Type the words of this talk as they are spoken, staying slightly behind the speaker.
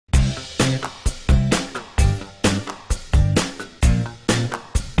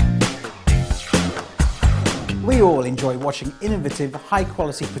We all enjoy watching innovative,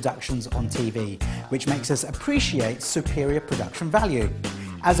 high-quality productions on TV, which makes us appreciate superior production value.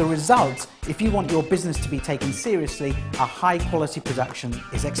 As a result, if you want your business to be taken seriously, a high-quality production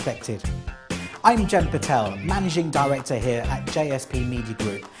is expected. I'm Joph Patel, Managing Director here at JSPMG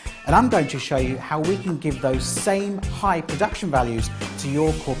Group, and I'm going to show you how we can give those same high production values to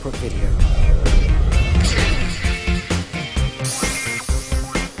your corporate video.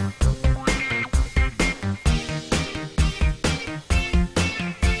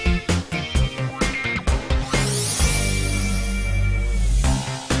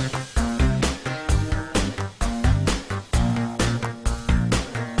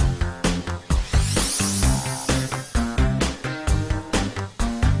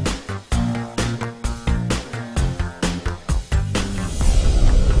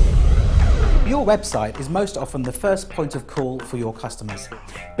 Your website is most often the first point of call for your customers.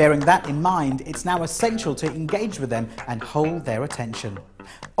 Bearing that in mind, it's now essential to engage with them and hold their attention.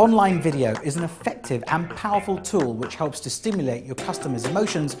 Online video is an effective and powerful tool which helps to stimulate your customers'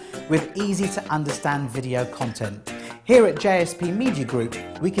 emotions with easy to understand video content. Here at JSPMG Group,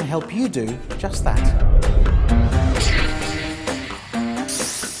 we can help you do just that.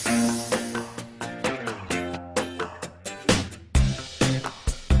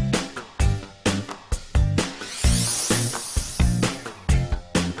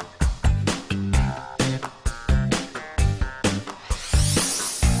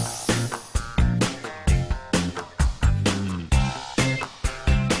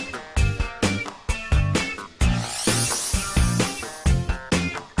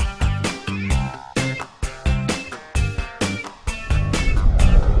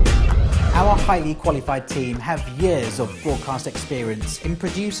 Our highly qualified team have years of broadcast experience in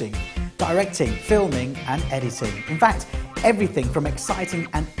producing, directing, filming and editing. In fact, everything from exciting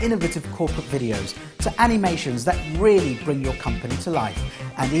and innovative corporate videos to animations that really bring your company to life,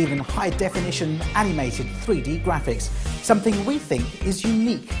 and even high-definition animated 3D graphics, something we think is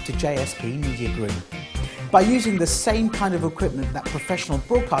unique to JSPMG Group. By using the same kind of equipment that professional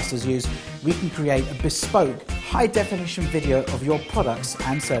broadcasters use, we can create a bespoke, high-definition video of your products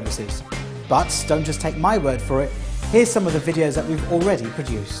and services. But don't just take my word for it. Here's some of the videos that we've already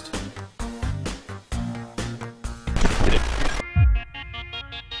produced.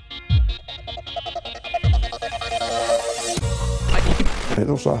 It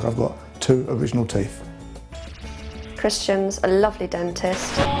looks like I've got two original teeth. Christian's a lovely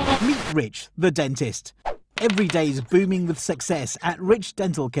dentist. Meet Rich, the dentist. Every day is booming with success at Rich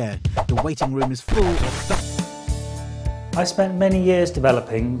Dental Care. The waiting room is full of... I spent many years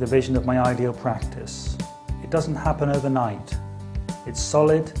developing the vision of my ideal practice. It doesn't happen overnight. It's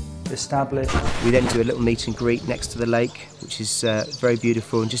solid, established. We then do a little meet and greet next to the lake, which is very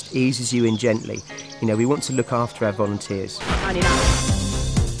beautiful and just eases you in gently. You know, we want to look after our volunteers.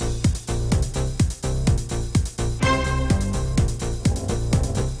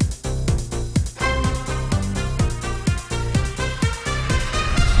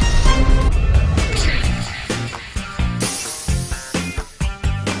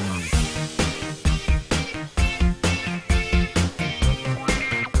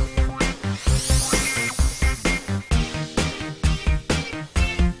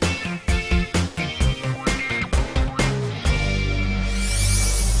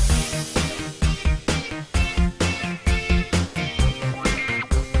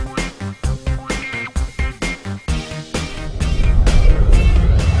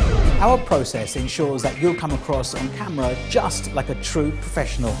 Our process ensures that you'll come across on camera just like a true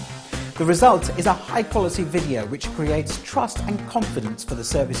professional. The result is a high-quality video which creates trust and confidence for the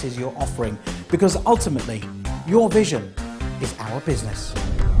services you're offering, because ultimately, your vision is our business.